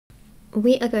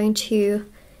we are going to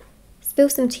spill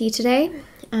some tea today,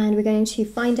 and we're going to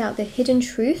find out the hidden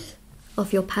truth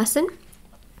of your person.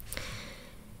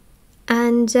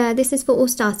 And this is for all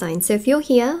star signs. So if you're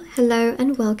here, hello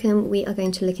and welcome. We are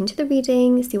going to look into the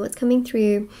reading, see what's coming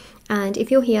through. And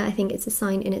if you're here, I think it's a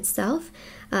sign in itself.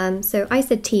 So I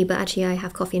said tea, but actually I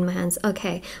have coffee in my hands.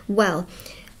 Okay, well,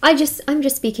 I'm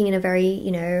just speaking in a very,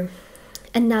 you know,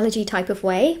 analogy type of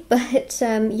way. But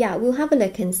yeah, we'll have a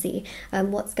look and see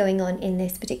what's going on in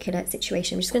this particular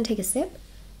situation. I'm just going to take a sip.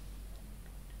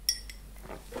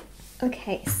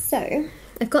 Okay, so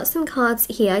I've got some cards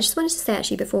here. I just wanted to say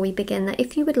actually before we begin that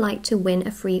if you would like to win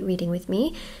a free reading with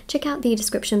me, check out the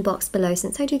description box below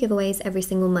since I do giveaways every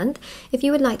single month. If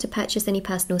you would like to purchase any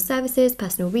personal services,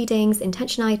 personal readings,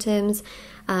 intention items,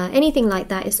 anything like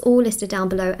that, it's all listed down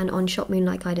below and on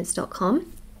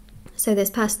shopmoonlightguidance.com. So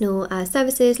there's personal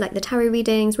services like the tarot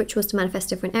readings, rituals to manifest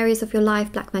different areas of your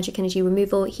life, black magic energy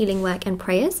removal, healing work and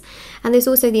prayers. And there's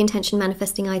also the intention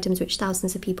manifesting items which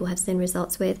thousands of people have seen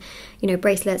results with, you know,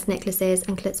 bracelets, necklaces,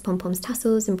 anklets, pom-poms,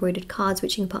 tassels, embroidered cards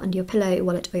which you can put under your pillow, your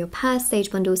wallet or your purse,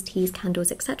 sage bundles, teas,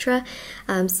 candles, etc.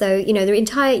 So, you know, the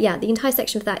entire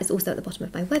section of that is also at the bottom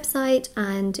of my website.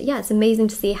 And yeah, it's amazing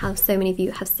to see how so many of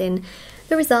you have seen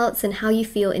the results and how you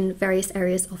feel in various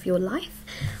areas of your life.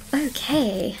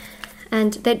 Okay.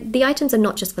 And the items are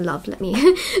not just for love, let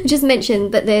me just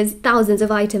mention, but there's thousands of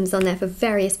items on there for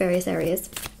various areas.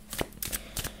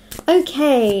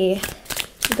 Okay,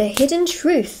 the hidden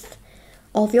truth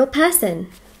of your person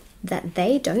that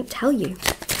they don't tell you.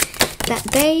 That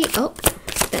they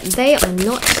are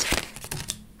not,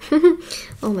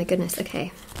 oh my goodness,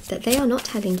 okay. That they are not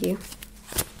telling you.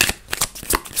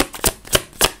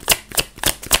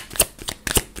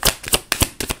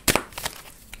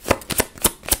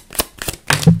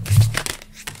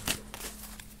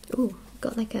 Ooh,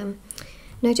 got like a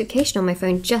notification on my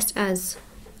phone just as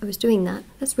I was doing that.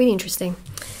 That's really interesting.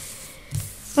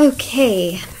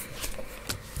 Okay.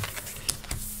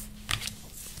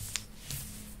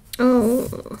 Oh.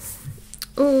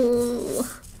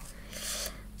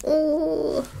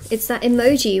 It's that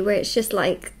emoji where it's just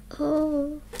like,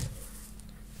 oh.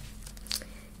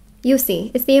 You'll see.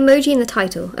 It's the emoji in the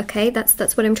title, okay? That's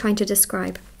what I'm trying to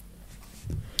describe.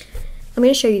 I'm going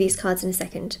to show you these cards in a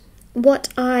second. What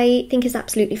I think is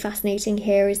absolutely fascinating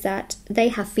here is that they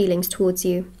have feelings towards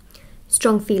you,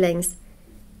 strong feelings.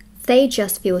 They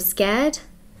just feel scared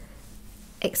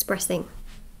expressing.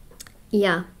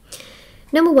 Yeah.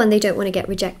 Number one, they don't want to get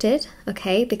rejected,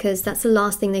 okay, because that's the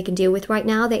last thing they can deal with right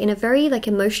now. They're in a very, like,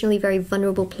 emotionally very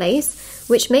vulnerable place,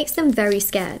 which makes them very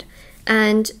scared.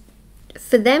 And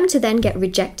for them to then get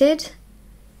rejected,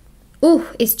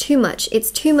 oh, it's too much.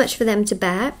 It's too much for them to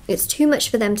bear. It's too much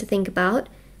for them to think about.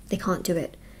 They can't do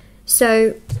it.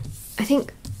 So I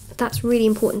think that's really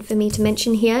important for me to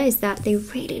mention here is that they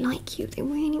really like you. They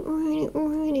really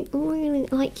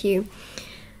like you.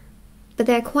 But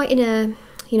they're quite in a,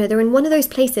 you know, they're in one of those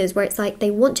places where it's like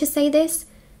they want to say this,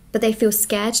 but they feel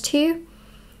scared to.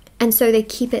 And so they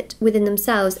keep it within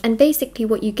themselves. And basically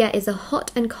what you get is a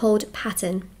hot and cold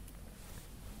pattern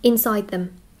inside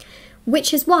them.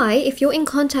 Which is why if you're in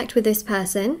contact with this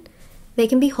person, they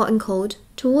can be hot and cold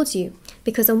towards you.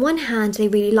 Because on one hand, they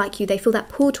really like you, they feel that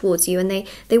pull towards you, and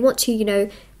they want to, you know,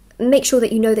 make sure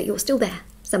that you know that you're still there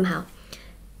somehow.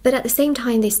 But at the same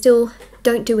time, they still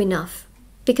don't do enough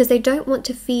because they don't want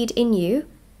to feed in you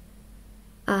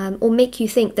or make you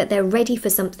think that they're ready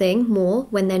for something more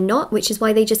when they're not, which is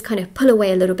why they just kind of pull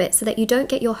away a little bit so that you don't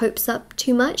get your hopes up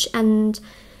too much and,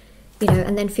 you know,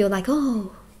 and then feel like,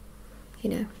 oh, you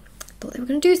know, thought they were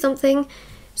going to do something.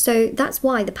 So that's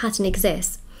why the pattern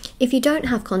exists. If you don't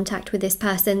have contact with this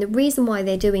person, the reason why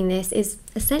they're doing this is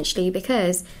essentially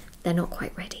because they're not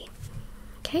quite ready.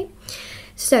 Okay?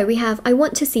 So we have, I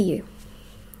want to see you.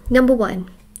 Number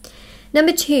one.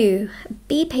 Number two,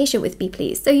 be patient with me,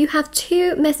 please. So you have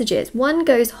two messages. One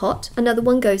goes hot, another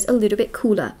one goes a little bit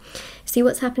cooler. See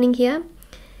what's happening here?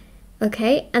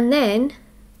 Okay, and then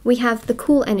we have the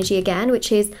cool energy again,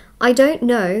 which is, I don't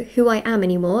know who I am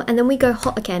anymore. And then we go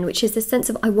hot again, which is the sense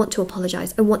of, I want to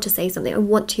apologize. I want to say something. I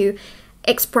want to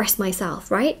express myself,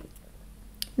 right?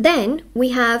 Then we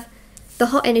have the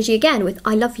hot energy again with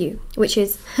I love you, which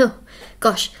is, oh,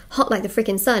 gosh, hot like the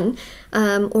freaking sun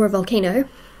or a volcano.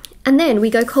 And then we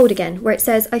go cold again, where it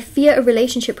says, I fear a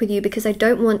relationship with you because I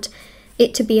don't want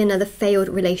it to be another failed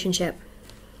relationship.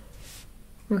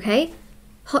 Okay?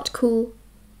 Hot, cool,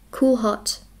 cool,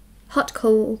 hot, hot,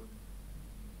 cool,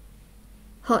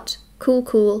 hot, cool,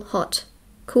 cool, hot,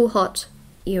 cool, hot.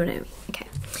 You know, okay.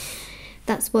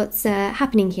 That's what's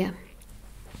happening here.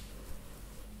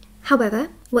 However,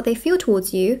 what they feel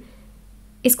towards you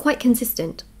is quite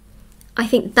consistent. I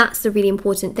think that's the really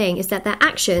important thing, is that their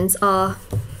actions are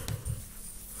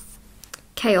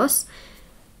chaos.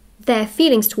 Their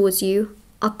feelings towards you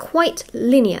are quite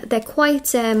linear. They're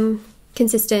quite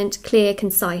consistent, clear,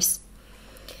 concise.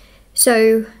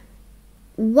 So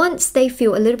once they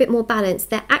feel a little bit more balanced,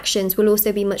 their actions will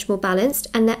also be much more balanced,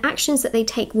 and their actions that they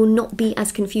take will not be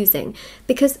as confusing,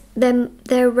 because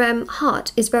their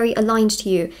heart is very aligned to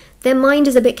you. Their mind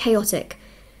is a bit chaotic.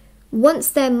 Once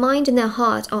their mind and their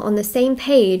heart are on the same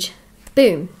page,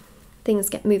 boom, things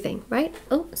get moving, right?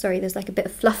 Oh, sorry, there's like a bit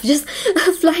of fluff just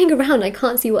flying around. I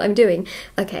can't see what I'm doing.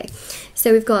 Okay,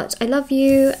 so we've got I love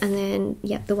you, and then,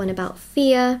 yep, the one about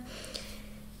fear.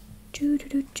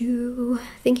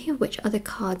 Thinking of which other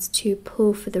cards to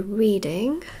pull for the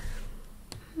reading.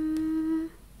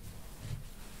 I'm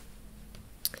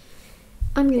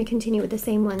going to continue with the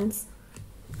same ones.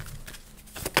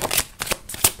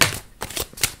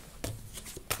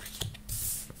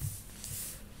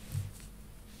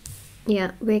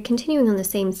 Yeah, we're continuing on the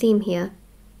same theme here.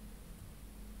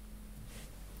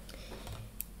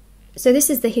 So this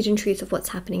is the hidden truth of what's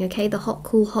happening, okay? The hot,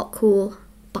 cool,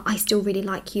 but I still really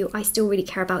like you. I still really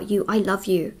care about you. I love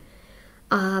you.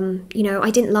 You know,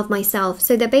 I didn't love myself.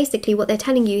 So they're basically, what they're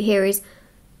telling you here is,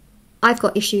 I've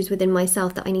got issues within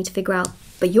myself that I need to figure out,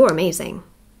 but you're amazing.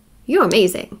 You're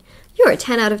amazing. You're a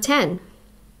 10 out of 10.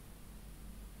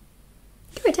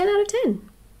 You're a 10 out of 10.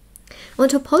 I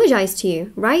want to apologize to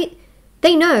you, right?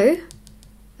 They know.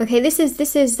 Okay, this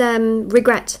is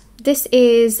regret. This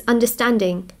is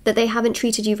understanding that they haven't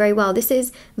treated you very well. This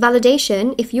is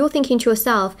validation. If you're thinking to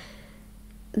yourself,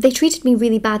 they treated me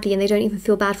really badly and they don't even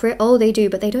feel bad for it. Oh, they do,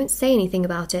 but they don't say anything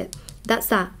about it. That's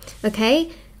that, okay?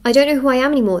 I don't know who I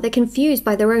am anymore. They're confused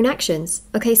by their own actions.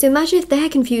 Okay, so imagine if they're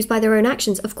confused by their own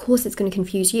actions, of course it's going to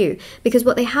confuse you, because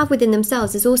what they have within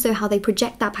themselves is also how they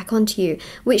project that back onto you,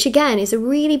 which again is a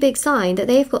really big sign that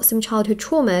they've got some childhood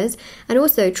traumas, and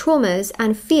also traumas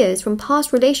and fears from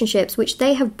past relationships which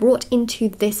they have brought into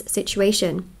this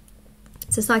situation.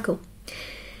 It's a cycle.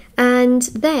 And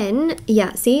then,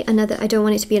 yeah, see, another, I don't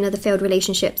want it to be another failed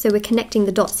relationship. So we're connecting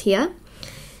the dots here.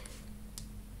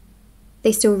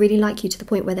 They still really like you to the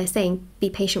point where they're saying, be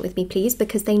patient with me, please,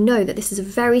 because they know that this is a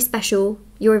very special,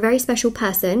 you're a very special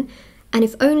person. And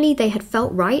if only they had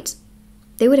felt right,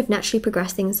 they would have naturally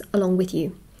progressed things along with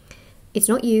you. It's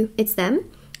not you, it's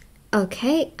them.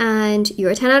 Okay, and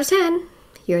you're a 10 out of 10.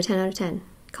 You're a 10 out of 10.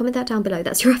 Comment that down below.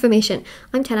 That's your affirmation.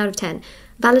 I'm 10 out of 10.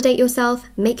 Validate yourself,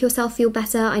 make yourself feel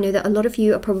better. I know that a lot of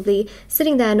you are probably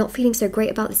sitting there not feeling so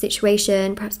great about the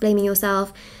situation, perhaps blaming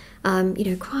yourself. You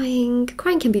know, crying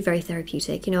can be very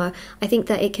therapeutic. You know, I think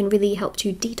that it can really help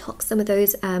to detox some of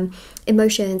those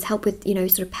emotions, help with, you know,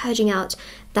 sort of purging out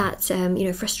that, you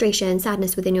know, frustration,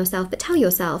 sadness within yourself. But tell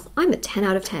yourself, I'm a 10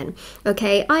 out of 10,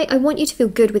 okay? I want you to feel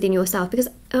good within yourself, because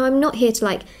I'm not here to,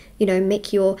 like, you know,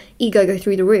 make your ego go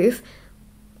through the roof.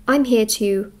 I'm here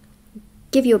to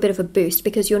give you a bit of a boost,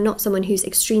 because you're not someone who's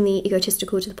extremely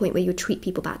egotistical to the point where you treat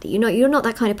people badly. You're not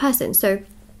that kind of person. So,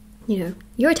 you know,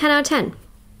 you're a 10 out of 10.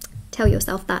 Tell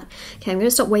yourself that. Okay, I'm going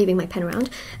to stop waving my pen around.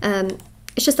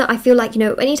 It's just that I feel like, you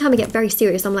know, anytime I get very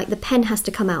serious, I'm like, the pen has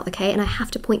to come out, okay? And I have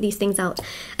to point these things out.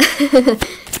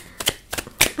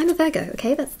 I'm a Virgo,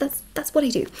 okay? That's what I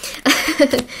do.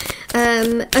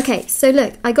 Okay, so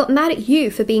look, I got mad at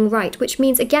you for being right, which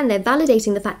means, again, they're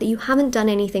validating the fact that you haven't done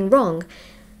anything wrong.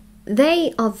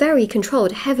 They are very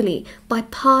controlled heavily by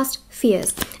past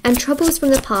fears and troubles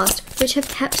from the past, which have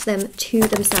kept them to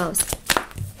themselves.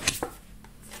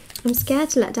 I'm scared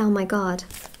to let down my guard.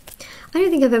 I don't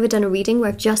think I've ever done a reading where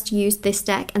I've just used this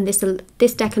deck and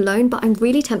this deck alone, but I'm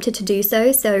really tempted to do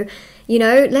so. So, you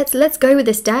know, let's go with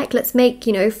this deck. Let's make,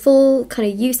 you know, full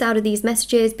kind of use out of these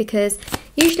messages, because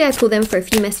usually I pull them for a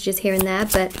few messages here and there,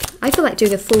 but I feel like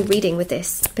doing a full reading with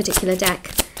this particular deck.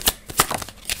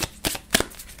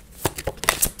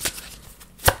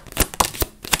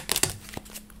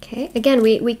 Okay, again,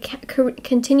 we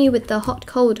continue with the hot,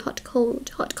 cold, hot, cold,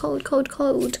 hot, cold, cold,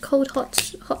 cold, cold,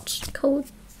 hot, hot, cold,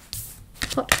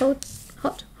 hot, cold,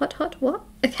 hot, hot, hot, what?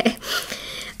 Okay.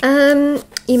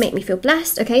 You make me feel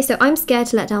blessed. Okay, so I'm scared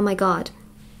to let down my guard.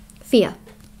 Fear,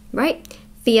 right?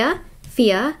 Fear,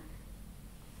 fear,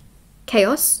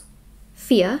 chaos,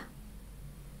 fear,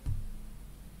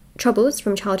 troubles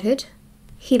from childhood,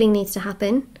 healing needs to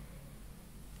happen.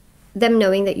 Them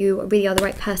knowing that you really are the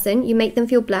right person. You make them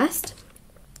feel blessed.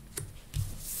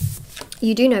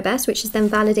 You do know best, which is them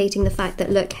validating the fact that,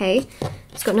 look, hey,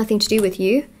 it's got nothing to do with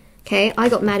you. Okay, I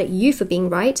got mad at you for being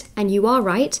right, and you are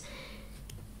right.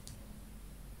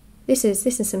 This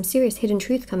is some serious hidden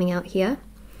truth coming out here.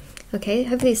 Okay,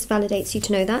 hopefully this validates you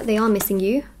to know that. They are missing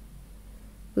you.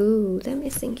 Ooh, they're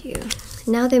missing you.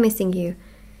 Now they're missing you.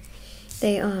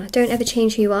 They are. Don't ever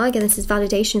change who you are. Again, this is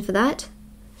validation for that.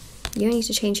 You don't need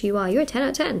to change who you are. You're a 10 out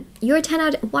of 10. You're a 10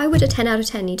 out of... Why would a 10 out of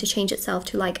 10 need to change itself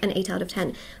to like an 8 out of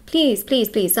 10? Please, please,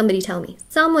 please, somebody tell me.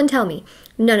 Someone tell me.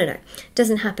 No, no, no.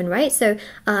 Doesn't happen, right? So,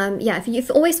 yeah, if you've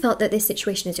always felt that this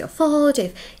situation is your fault,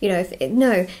 if, you know,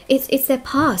 no, it's their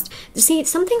past. See,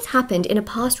 something's happened in a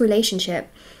past relationship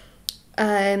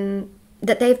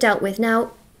that they've dealt with.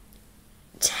 Now,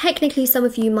 technically, some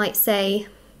of you might say...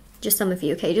 Just some of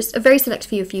you, okay? Just a very select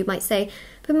few of you might say,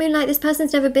 but Moonlight, this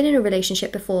person's never been in a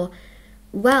relationship before.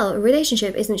 Well, a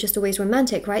relationship isn't just always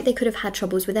romantic, right? They could have had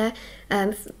troubles with their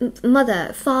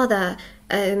mother, father,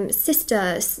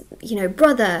 sister, you know,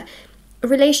 brother. A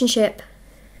relationship,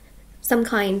 some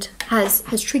kind, has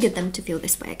triggered them to feel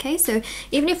this way, okay? So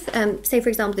even if, say, for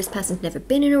example, this person's never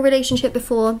been in a relationship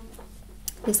before,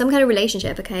 there's some kind of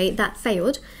relationship, okay, that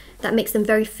failed, that makes them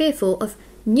very fearful of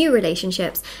new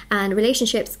relationships. And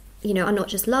relationships, you know, are not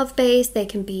just love-based, they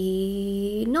can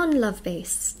be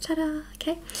non-love-based. Ta-da,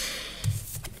 okay?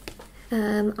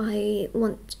 I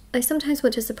sometimes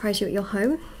want to surprise you at your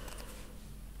home.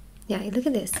 Yeah, look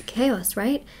at this, chaos,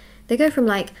 right? They go from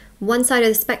like one side of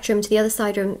the spectrum to the other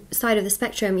side of the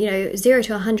spectrum, you know, 0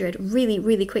 to 100 really,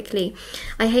 really quickly.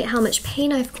 I hate how much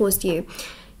pain I've caused you.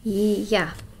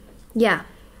 Yeah, yeah,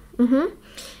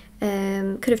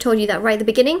 could have told you that right at the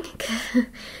beginning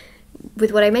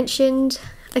with what I mentioned.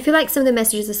 I feel like some of the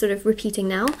messages are sort of repeating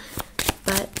now,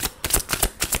 but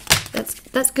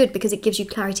that's good because it gives you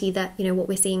clarity that, you know, what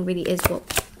we're seeing really is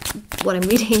what I'm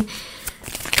reading.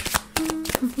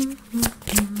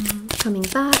 Coming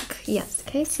back, yes,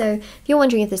 okay, so if you're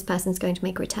wondering if this person's going to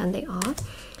make a return, they are.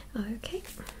 Okay.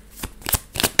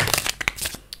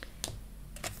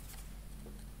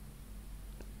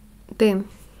 Boom.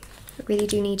 I really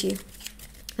do need you.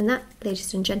 And that,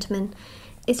 ladies and gentlemen,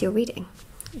 is your reading.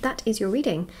 That is your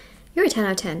reading. You're a 10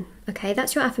 out of 10, okay?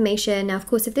 That's your affirmation. Now, of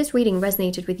course, if this reading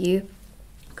resonated with you,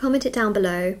 comment it down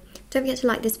below. Don't forget to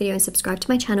like this video and subscribe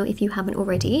to my channel if you haven't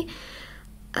already.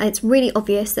 It's really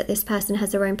obvious that this person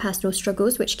has their own personal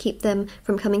struggles which keep them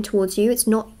from coming towards you. It's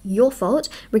not your fault,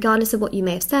 regardless of what you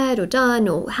may have said or done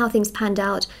or how things panned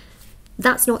out.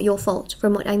 That's not your fault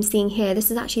from what I'm seeing here.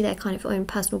 This is actually their kind of own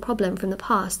personal problem from the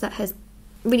past that has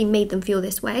really made them feel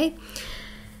this way.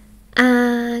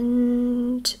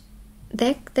 And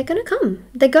they're going to come.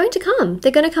 They're going to come.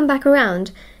 They're going to come back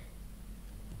around.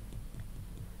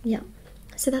 Yeah.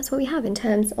 So that's what we have in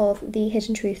terms of the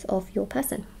hidden truth of your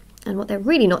person and what they're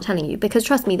really not telling you. Because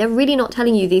trust me, they're really not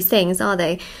telling you these things, are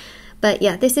they? But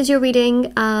yeah, this is your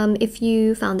reading. If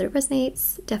you found that it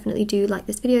resonates, definitely do like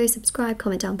this video, subscribe,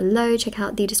 comment down below, check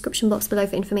out the description box below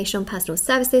for information on personal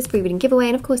services, free reading giveaway,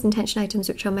 and of course intention items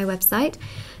which are on my website.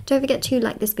 Don't forget to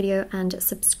like this video and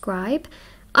subscribe.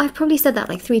 I've probably said that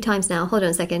like 3 times now. Hold on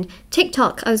a second.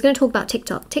 TikTok. I was going to talk about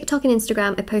TikTok. TikTok and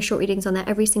Instagram. I post short readings on there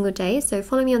every single day. So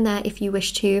follow me on there if you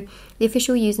wish to. The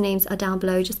official usernames are down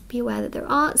below. Just be aware that there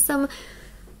are some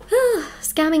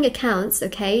scamming accounts,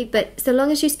 okay? But so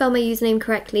long as you spell my username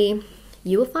correctly,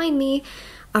 you will find me.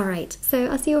 All right. So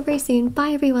I'll see you all very soon.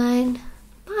 Bye, everyone.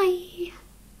 Bye.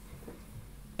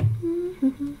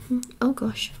 Oh,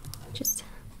 gosh. Did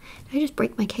I just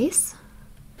break my case?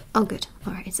 Oh, good.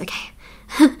 All right. It's okay.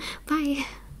 Bye.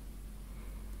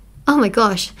 Oh my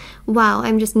gosh. Wow,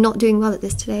 I'm just not doing well at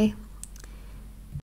this today.